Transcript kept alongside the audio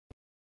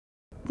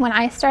When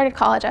I started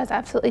college, I was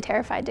absolutely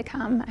terrified to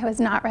come. I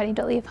was not ready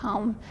to leave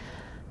home.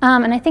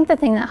 And I think the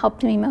thing that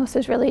helped me most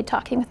was really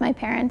talking with my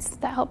parents.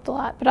 That helped a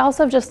lot, but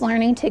also just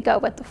learning to go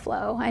with the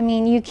flow. I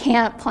mean, you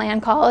can't plan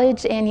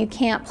college and you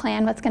can't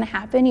plan what's going to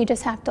happen. You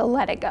just have to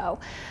let it go.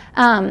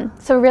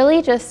 So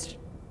really just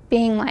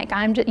being like,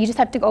 you just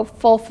have to go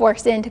full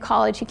force into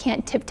college. You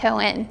can't tiptoe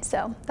in.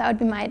 So that would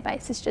be my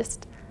advice, is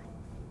just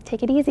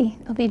take it easy.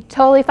 It'll be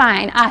totally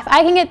fine. If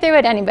I can get through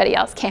it, anybody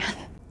else can.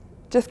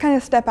 Just kind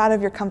of step out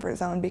of your comfort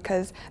zone,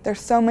 because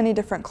there's so many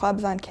different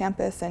clubs on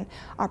campus and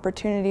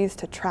opportunities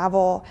to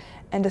travel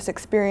and just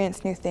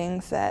experience new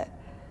things that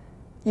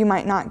you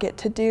might not get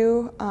to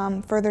do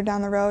further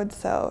down the road,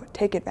 so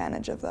take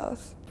advantage of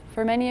those.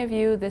 For many of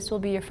you, this will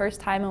be your first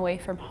time away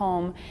from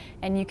home,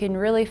 and you can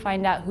really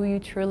find out who you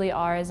truly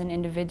are as an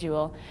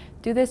individual.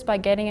 Do this by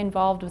getting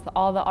involved with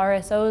all the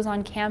RSOs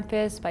on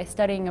campus, by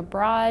studying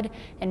abroad,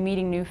 and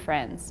meeting new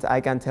friends.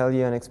 I can tell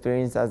you an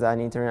experience as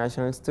an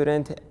international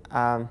student.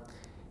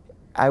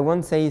 I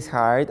won't say it's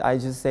hard, I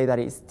just say that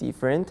it's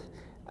different.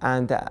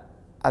 And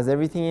as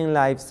everything in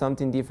life,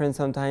 something different,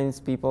 sometimes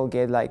people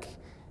get like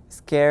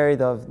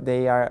scared of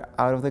they are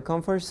out of the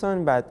comfort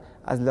zone, but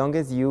as long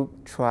as you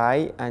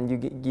try and you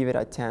give it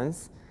a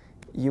chance,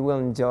 you will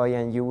enjoy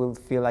and you will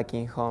feel like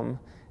in home,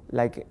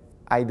 like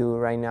I do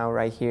right now,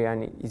 right here,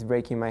 and it's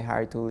breaking my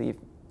heart to leave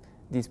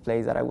this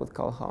place that I would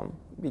call home,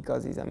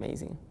 because it's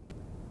amazing.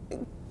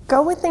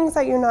 Go with things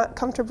that you're not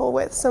comfortable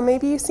with. So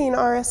maybe you see an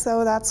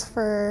RSO that's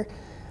for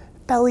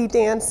belly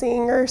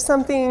dancing or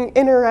something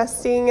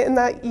interesting and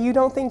that you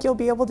don't think you'll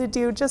be able to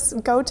do.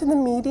 Just go to the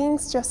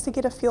meetings just to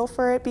get a feel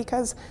for it,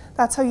 because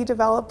that's how you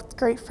develop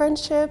great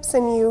friendships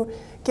and you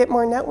get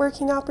more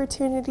networking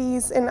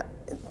opportunities, and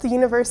the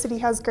university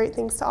has great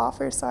things to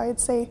offer. So I'd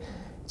say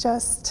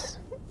just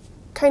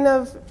kind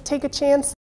of take a chance.